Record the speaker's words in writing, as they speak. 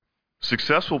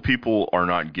Successful people are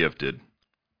not gifted.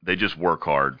 They just work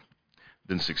hard,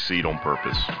 then succeed on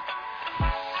purpose.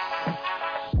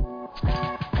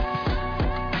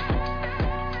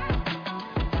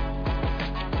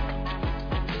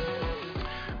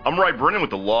 I'm Ry Brennan with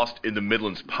the Lost in the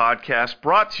Midlands podcast,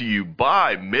 brought to you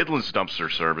by Midlands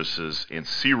Dumpster Services and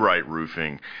Seawright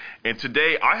Roofing. And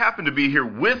today I happen to be here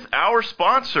with our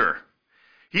sponsor.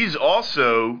 He's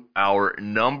also our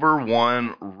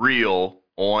 #1 reel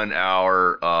on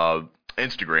our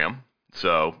Instagram.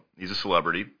 So he's a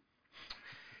celebrity.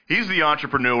 He's the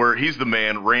entrepreneur. He's the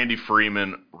man, Randy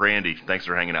Freeman. Randy, thanks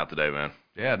for hanging out today, man.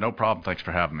 Yeah, no problem. Thanks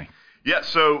for having me. Yeah,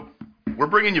 so we're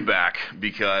bringing you back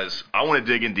because I want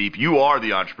to dig in deep. You are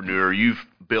the entrepreneur. You've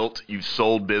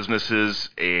sold businesses,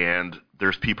 and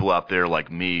there's people out there like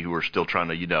me who are still trying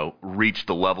to, reach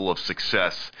the level of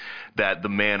success that the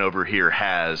man over here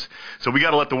has. So we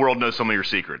got to let the world know some of your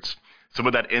secrets, some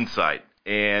of that insight.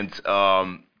 And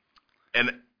I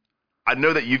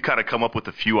know that you've kind of come up with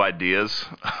a few ideas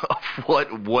of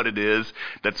what it is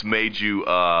that's made you,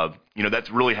 that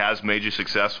really has made you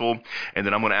successful. And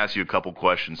then I'm going to ask you a couple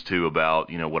questions too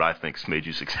about, what I think's made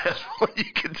you successful.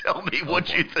 You can tell me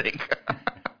what you think.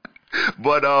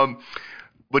 But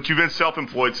you've been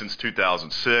self-employed since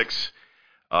 2006.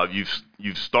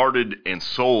 You've started and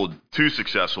sold 2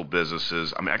 successful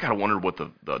businesses. I mean, I gotta wonder what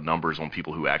the numbers on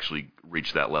people who actually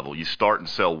reach that level. You start and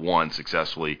sell one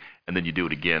successfully, and then you do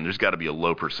it again. There's got to be a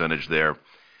low percentage there.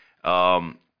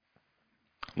 What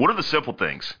are the simple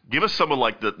things? Give us some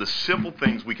of the simple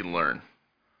things we can learn.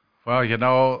 Well,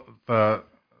 the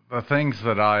things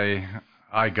that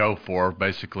I go for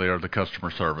basically are the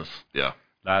customer service. Yeah.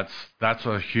 That's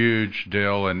a huge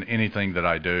deal in anything that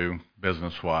I do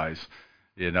business-wise.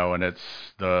 And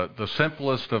it's the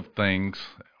simplest of things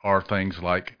are things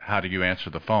like, how do you answer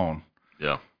the phone?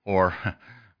 Yeah. Or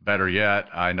better yet,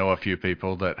 I know a few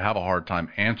people that have a hard time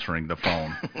answering the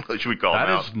phone. Should we call them out?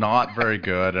 That is not very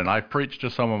good. And I preach to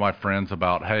some of my friends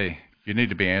about, hey, you need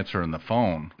to be answering the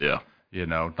phone. Yeah.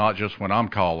 Not just when I'm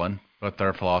calling, but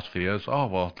their philosophy is, oh,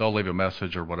 well, they'll leave a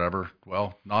message or whatever.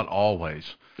 Well, not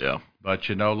always. Yeah. But,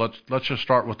 let's just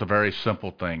start with the very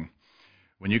simple thing.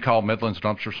 When you call Midlands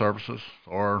Dumpster Services,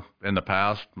 or in the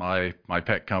past, my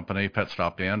pet company, Pet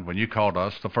Stop Inn, when you called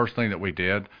us, the first thing that we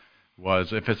did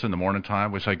was, if it's in the morning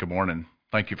time, we say, good morning,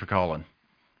 thank you for calling.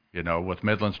 With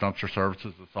Midlands Dumpster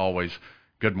Services, it's always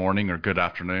good morning or good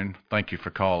afternoon, thank you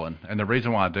for calling. And the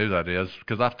reason why I do that is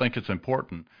because I think it's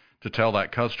important to tell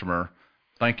that customer,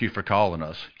 thank you for calling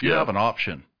us. You have an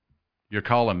option. You're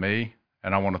calling me,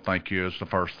 and I want to thank you as the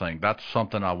first thing. That's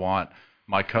something I want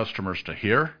my customers to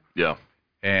hear. Yeah.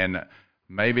 And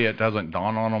maybe it doesn't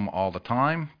dawn on them all the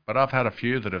time, but I've had a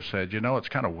few that have said, it's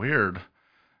kind of weird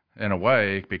in a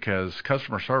way because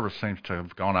customer service seems to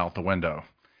have gone out the window.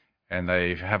 And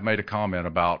they have made a comment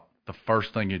about the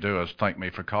first thing you do is thank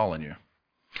me for calling you.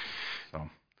 So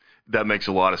that makes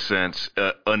a lot of sense.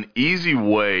 An easy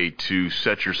way to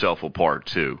set yourself apart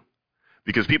too,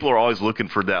 because people are always looking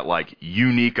for that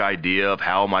unique idea of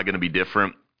how am I going to be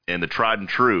different, and the tried and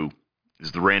true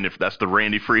is that's the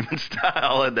Randy Freeman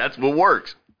style, and that's what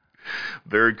works.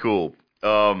 Very cool.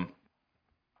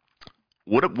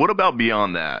 What about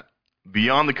beyond that?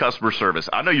 Beyond the customer service?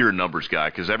 I know you're a numbers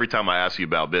guy because every time I ask you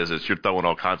about business, you're throwing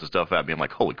all kinds of stuff at me. I'm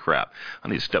like, holy crap, I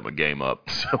need to step my game up.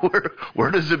 So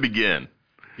where does it begin?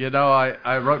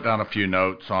 I wrote down a few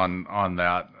notes on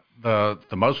that. The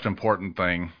most important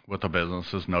thing with a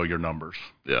business is know your numbers.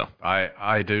 Yeah.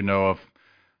 I do know of,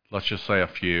 let's just say a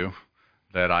few,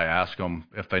 that I ask them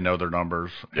if they know their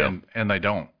numbers, and they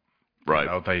don't.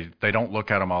 Right. They don't look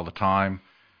at them all the time.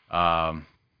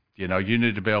 You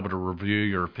need to be able to review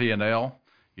your P&L.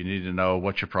 You need to know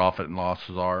what your profit and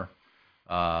losses are.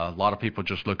 A lot of people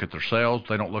just look at their sales.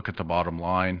 They don't look at the bottom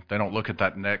line. They don't look at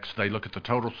that next. They look at the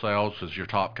total sales as your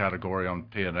top category on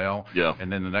P&L. Yeah. And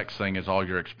then the next thing is all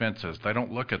your expenses. They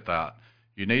don't look at that.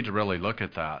 You need to really look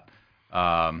at that.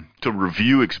 To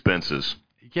review expenses.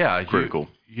 Yeah. Critical.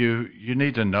 You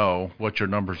need to know what your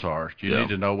numbers are. You need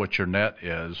to know what your net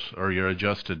is, or your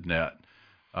adjusted net.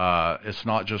 It's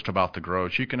not just about the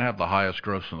gross. You can have the highest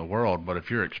gross in the world, but if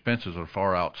your expenses are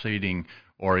far exceeding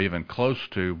or even close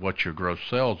to what your gross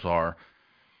sales are,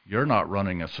 you're not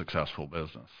running a successful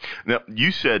business. Now,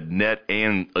 you said net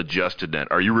and adjusted net.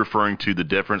 Are you referring to the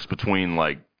difference between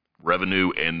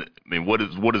revenue and, what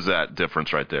is that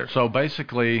difference right there? So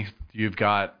basically, you've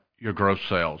got your gross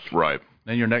sales. Right.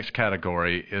 Then your next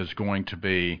category is going to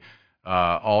be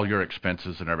all your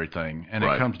expenses and everything. And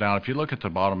it comes down, if you look at the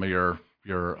bottom of your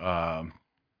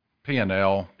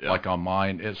P&L, like on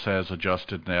mine, it says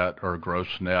adjusted net or gross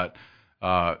net.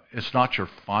 It's not your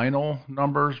final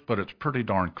numbers, but it's pretty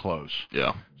darn close.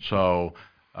 Yeah. So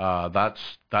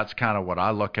that's kind of what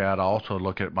I look at. I also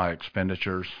look at my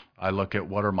expenditures. I look at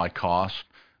what are my costs.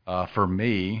 For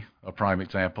me, a prime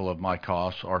example of my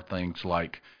costs are things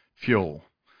like fuel.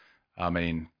 I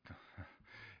mean,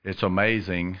 it's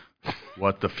amazing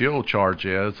what the fuel charge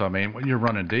is. I mean, when you're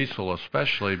running diesel,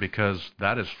 especially because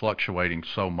that is fluctuating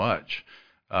so much.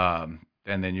 And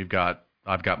then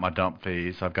I've got my dump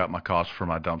fees. I've got my costs for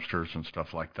my dumpsters and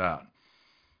stuff like that.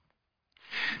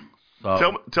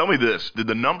 So, Tell me this. Did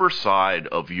the number side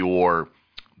of your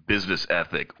business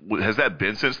ethic, has that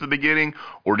been since the beginning,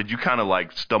 or did you kind of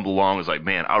like stumble along as like,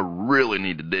 man, I really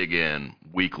need to dig in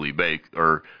weekly,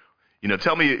 or,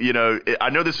 tell me, I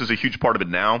know this is a huge part of it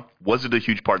now. Was it a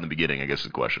huge part in the beginning, I guess is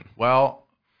the question. Well,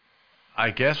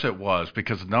 I guess it was,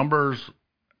 because numbers,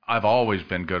 I've always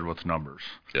been good with numbers.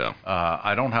 Yeah.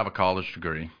 I don't have a college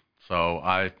degree, so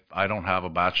I don't have a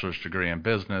bachelor's degree in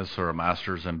business or a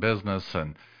master's in business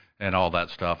and all that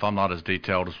stuff. I'm not as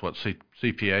detailed as what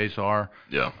CPAs are.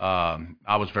 Yeah.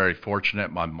 I was very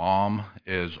fortunate. My mom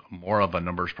is more of a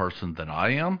numbers person than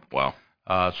I am. Wow.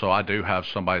 So I do have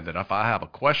somebody that if I have a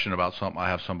question about something, I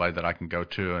have somebody that I can go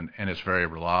to, and it's very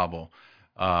reliable.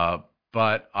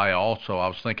 But I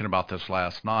was thinking about this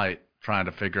last night, trying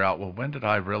to figure out, well, when did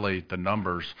the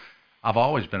numbers, I've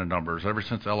always been in numbers ever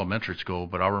since elementary school,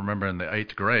 but I remember in the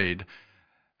 8th grade,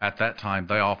 at that time,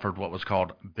 they offered what was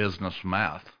called business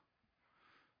math.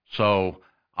 So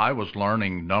I was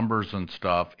learning numbers and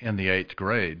stuff in the 8th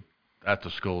grade at the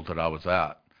school that I was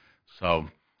at. So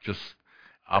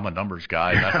I'm a numbers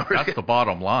guy. That's the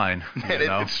bottom line. And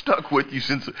it stuck with you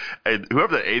since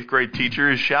whoever the 8th grade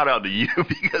teacher is, shout out to you,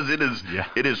 because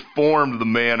it has formed the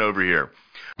man over here.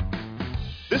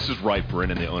 This is Wright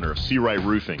Brennan, the owner of C. Wright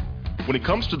Roofing. When it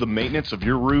comes to the maintenance of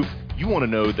your roof, you want to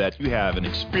know that you have an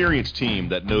experienced team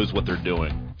that knows what they're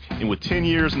doing. And with 10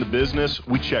 years in the business,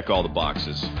 we check all the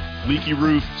boxes. Leaky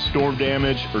roof, storm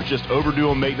damage, or just overdue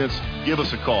on maintenance, give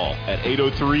us a call at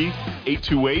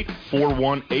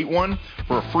 803-828-4181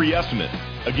 for a free estimate.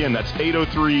 Again, that's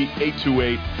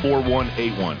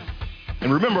 803-828-4181.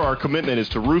 And remember, our commitment is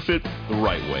to roof it the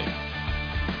right way.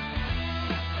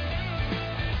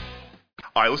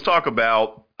 All right, let's talk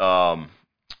about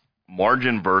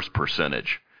margin versus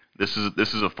percentage. This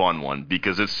is a fun one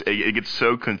because it gets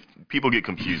people get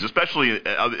confused, especially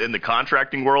in the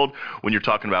contracting world when you're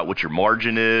talking about what your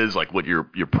margin is, like what your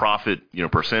profit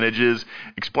percentage is.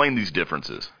 Explain these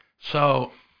differences.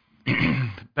 So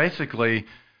basically,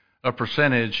 a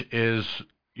percentage is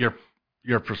your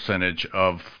percentage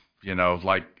of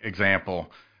like example.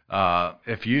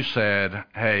 If you said,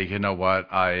 hey, you know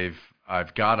what, I've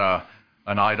got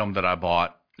an item that I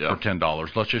bought for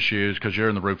 $10. Let's just use, because you're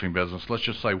in the roofing business, let's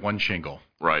just say one shingle.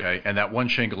 Right. Okay. And that one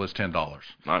shingle is $10.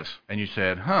 Nice. And you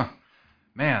said,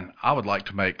 man, I would like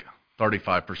to make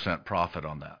 35% profit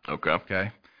on that. Okay.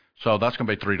 Okay. So that's going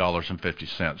to be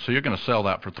 $3.50. So you're going to sell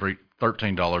that for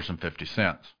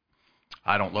 $13.50.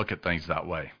 I don't look at things that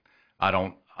way. I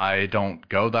don't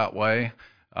go that way.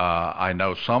 I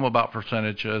know some about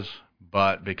percentages,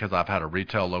 but because I've had a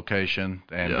retail location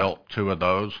and built 2 of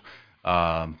those,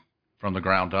 from the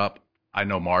ground up, I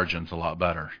know margins a lot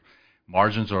better.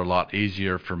 Margins are a lot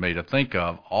easier for me to think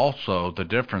of. Also, the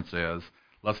difference is,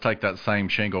 let's take that same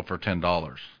shingle for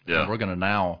 $10. Yeah. And we're going to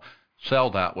now sell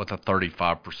that with a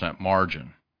 35%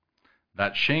 margin.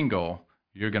 That shingle,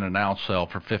 you're going to now sell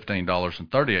for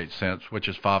 $15.38, which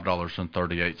is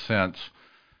 $5.38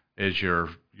 is your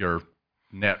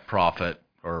net profit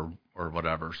or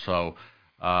whatever. So,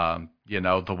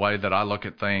 the way that I look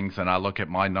at things, and I look at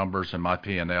my numbers and my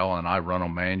P&L, and I run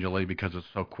them manually because it's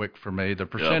so quick for me. The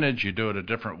percentage, you do it a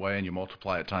different way, and you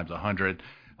multiply it times 100.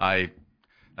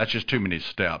 That's just too many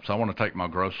steps. I want to take my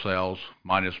gross sales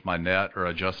minus my net or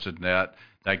adjusted net.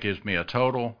 That gives me a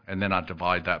total, and then I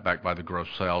divide that back by the gross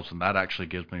sales, and that actually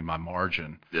gives me my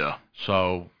margin. Yeah.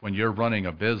 So when you're running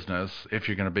a business, if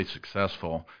you're going to be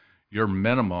successful, your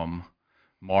minimum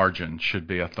margin should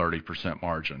be a 30%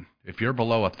 margin. If you're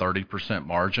below a 30%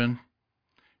 margin,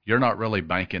 you're not really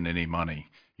banking any money.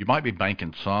 You might be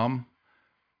banking some,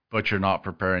 but you're not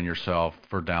preparing yourself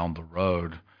for down the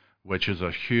road, which is a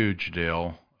huge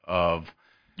deal of...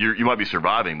 You might be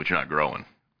surviving, but you're not growing.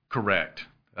 Correct.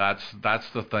 That's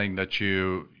the thing that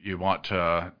you want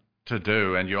to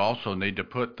do, and you also need to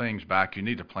put things back. You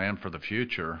need to plan for the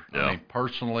future. Yeah. I mean,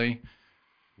 personally,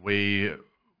 we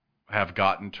have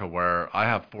gotten to where I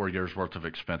have 4 years worth of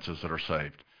expenses that are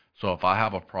saved. So if I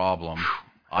have a problem,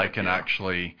 I can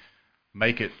actually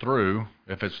make it through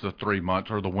if it's the 3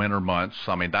 months or the winter months.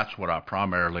 I mean, that's what I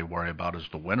primarily worry about is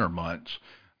the winter months.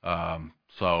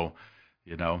 So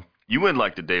you know. You win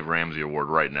like the Dave Ramsey Award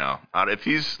right now. If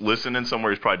he's listening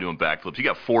somewhere, he's probably doing backflips. You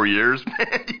got 4 years,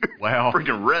 man. You're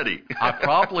freaking ready. I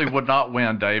probably would not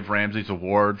win Dave Ramsey's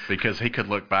award because he could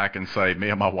look back and say, me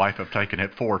and my wife have taken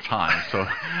it 4 times, so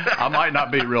I might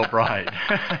not be real bright.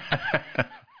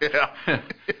 Yeah.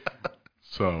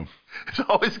 So it's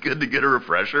always good to get a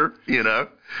refresher, you know.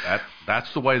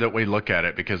 That's the way that we look at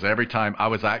it, because every time I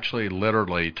was actually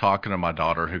literally talking to my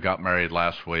daughter who got married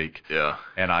last week. Yeah.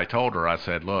 And I told her, I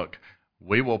said, look,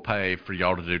 we will pay for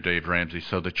y'all to do Dave Ramsey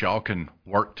so that y'all can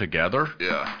work together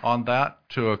on that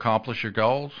to accomplish your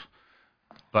goals.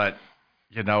 But,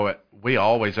 you know, we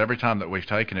always, every time that we've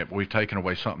taken it, we've taken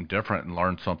away something different and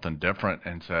learned something different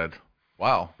and said,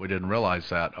 wow, we didn't realize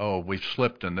that. Oh, we've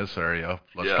slipped in this area.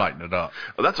 Let's tighten it up.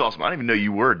 Oh, that's awesome. I didn't even know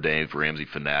you were a Dave Ramsey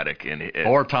fanatic. And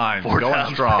 4 times.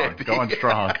 Going strong. Going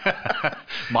strong.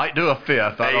 Might do a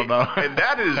 5th. I don't know. And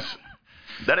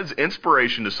that is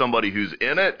inspiration to somebody who's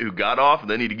in it, who got off, and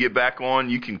they need to get back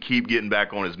on. You can keep getting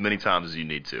back on as many times as you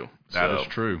need to. That is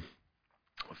true.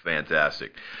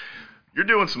 Fantastic. You're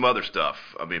doing some other stuff.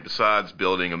 I mean, besides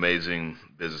building amazing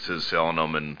businesses, selling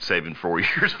them, and saving 4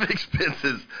 years of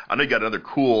expenses, I know you got another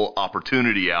cool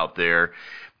opportunity out there,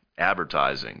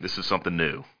 advertising. This is something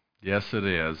new. Yes, it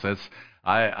is.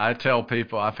 I tell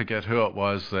people, I forget who it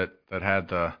was that had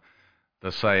the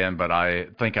saying, but I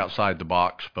think outside the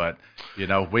box. But you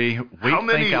know, we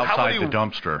think outside the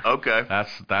dumpster. Okay,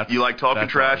 that's you like talking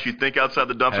trash. Right. You think outside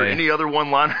the dumpster. Hey, any other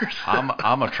one-liners?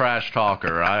 I'm a trash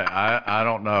talker. I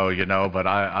don't know, you know, but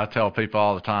I tell people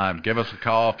all the time, give us a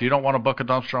call if you don't want to book a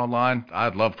dumpster online.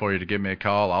 I'd love for you to give me a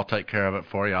call. I'll take care of it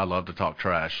for you. I love to talk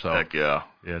trash. So heck yeah,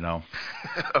 you know.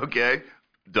 Okay,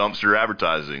 dumpster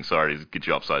advertising. Sorry to get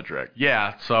you off sidetrack.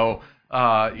 Yeah, so.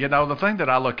 You know, the thing that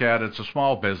I look at, it's a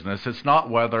small business. It's not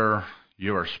whether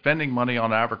you are spending money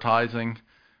on advertising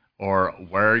or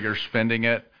where you're spending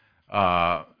it.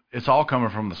 It's all coming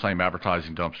from the same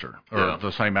advertising dumpster or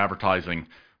the same advertising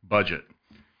budget.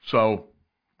 So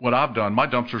what I've done, my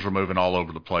dumpsters are moving all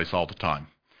over the place all the time.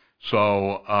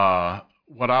 So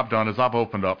what I've done is I've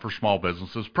opened up for small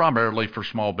businesses, primarily for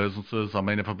small businesses. I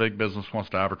mean, if a big business wants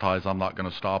to advertise, I'm not going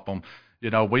to stop them. You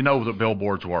know, we know that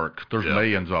billboards work. There's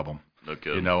millions of them.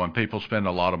 Okay. You know, and people spend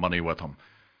a lot of money with them.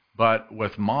 But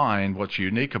with mine, what's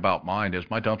unique about mine is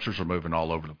my dumpsters are moving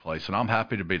all over the place. And I'm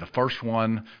happy to be the first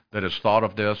one that has thought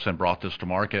of this and brought this to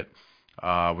market.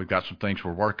 We've got some things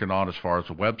we're working on as far as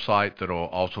a website that will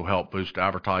also help boost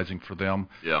advertising for them.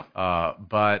 Yeah.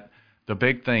 But the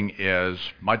big thing is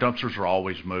my dumpsters are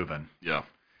always moving. Yeah.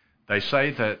 They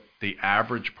say that the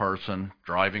average person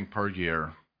driving per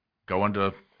year, going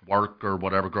to work or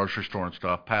whatever, grocery store and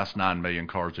stuff, pass 9 million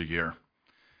cars a year.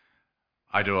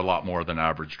 I do a lot more than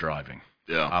average driving.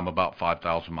 Yeah. I'm about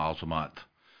 5,000 miles a month.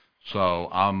 So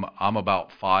I'm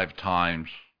about 5 times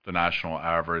the national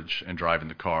average in driving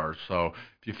the cars. So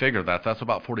if you figure that, that's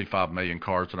about 45 million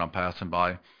cars that I'm passing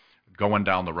by going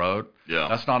down the road. Yeah.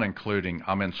 That's not including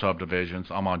I'm in subdivisions,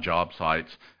 I'm on job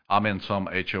sites, I'm in some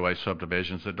HOA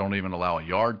subdivisions that don't even allow a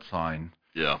yard sign.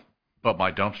 Yeah. But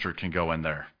my dumpster can go in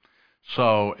there.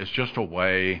 So it's just a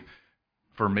way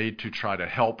for me to try to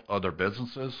help other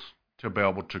businesses to be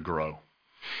able to grow.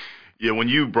 Yeah, when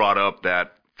you brought up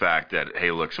that fact that,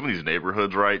 hey, look, some of these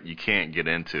neighborhoods, right, you can't get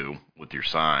into with your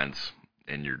signs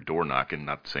and your door knocking.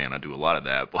 Not saying I do a lot of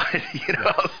that, but, you know,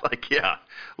 I was like, yeah,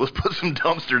 let's put some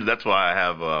dumpsters. That's why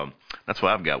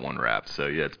I've got one wrapped. So,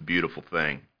 yeah, it's a beautiful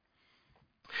thing.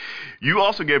 You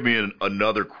also gave me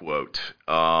another quote,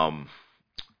 and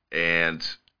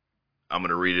I'm going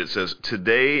to read it. It says,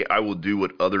 today I will do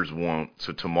what others won't,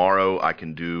 so tomorrow I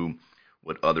can do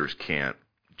what others can't.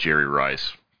 Jerry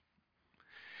Rice.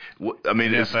 I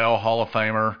mean, NFL Hall of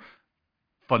Famer,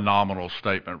 phenomenal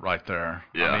statement right there.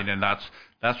 Yeah. I mean, and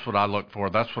that's what I look for.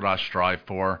 That's what I strive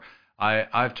for.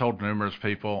 I've told numerous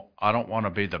people, I don't want to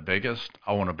be the biggest.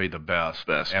 I want to be the best.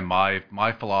 And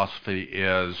my philosophy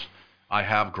is I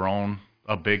have grown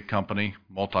a big company,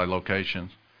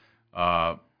 multi-locations,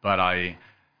 but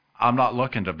I'm not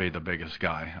looking to be the biggest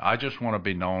guy. I just want to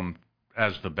be known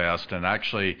as the best. And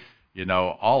actually, you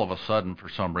know, all of a sudden, for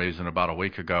some reason, about a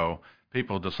week ago,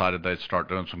 people decided they'd start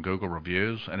doing some Google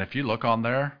reviews. And if you look on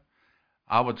there,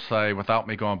 I would say, without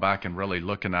me going back and really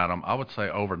looking at them, I would say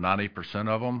over 90%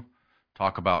 of them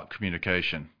talk about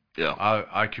communication. Yeah.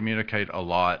 I communicate a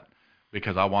lot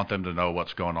because I want them to know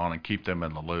what's going on and keep them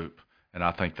in the loop. And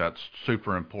I think that's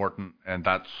super important. And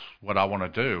that's what I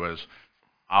want to do is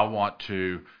I want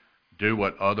to do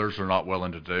what others are not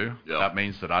willing to do. Yeah. That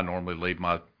means that I normally leave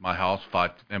my house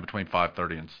in between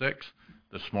 5:30 and 6.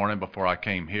 This morning before I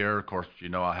came here, of course, you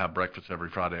know I have breakfast every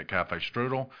Friday at Cafe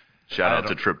Strudel. Shout out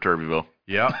to Trip Turbyville.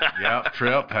 Yep,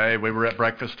 Trip. Hey, we were at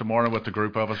breakfast this morning with the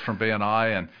group of us from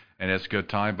BNI, and it's a good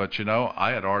time. But,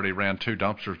 I had already ran 2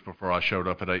 dumpsters before I showed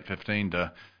up at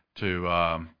 8:15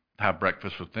 to have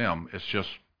breakfast with them. It's just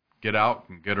get out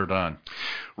and get her done.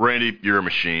 Randy, you're a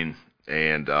machine,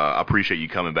 and I appreciate you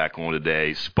coming back on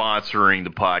today, sponsoring the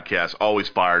podcast. Always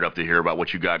fired up to hear about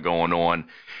what you got going on.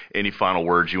 Any final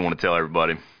words you want to tell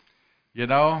everybody?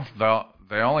 The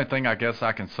only thing I guess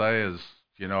I can say is,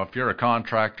 if you're a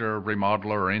contractor,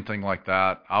 remodeler, or anything like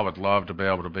that, I would love to be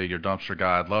able to be your dumpster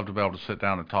guy. I'd love to be able to sit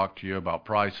down and talk to you about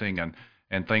pricing and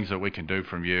things that we can do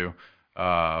from you.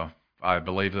 I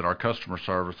believe that our customer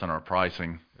service and our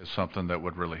pricing is something that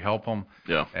would really help them.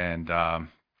 Yeah. And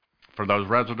for those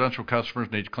residential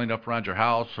customers need to clean up around your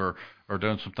house or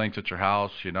doing some things at your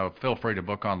house, feel free to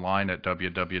book online at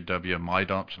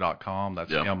www.mydumps.com.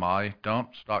 That's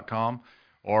midumps.com.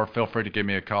 Or feel free to give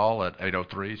me a call at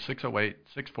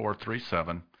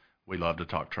 803-608-6437. We love to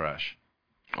talk trash.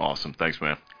 Awesome. Thanks,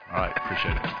 man. All right.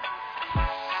 Appreciate it.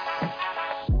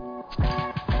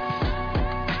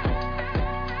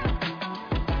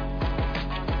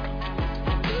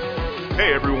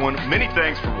 Hey everyone, many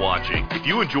thanks for watching. If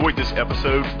you enjoyed this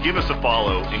episode, give us a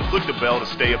follow and click the bell to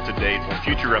stay up to date on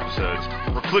future episodes,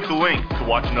 or click the link to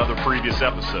watch another previous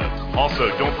episode. Also,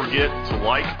 don't forget to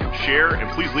like, share, and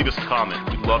please leave us a comment.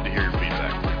 We'd love to hear your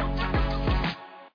feedback.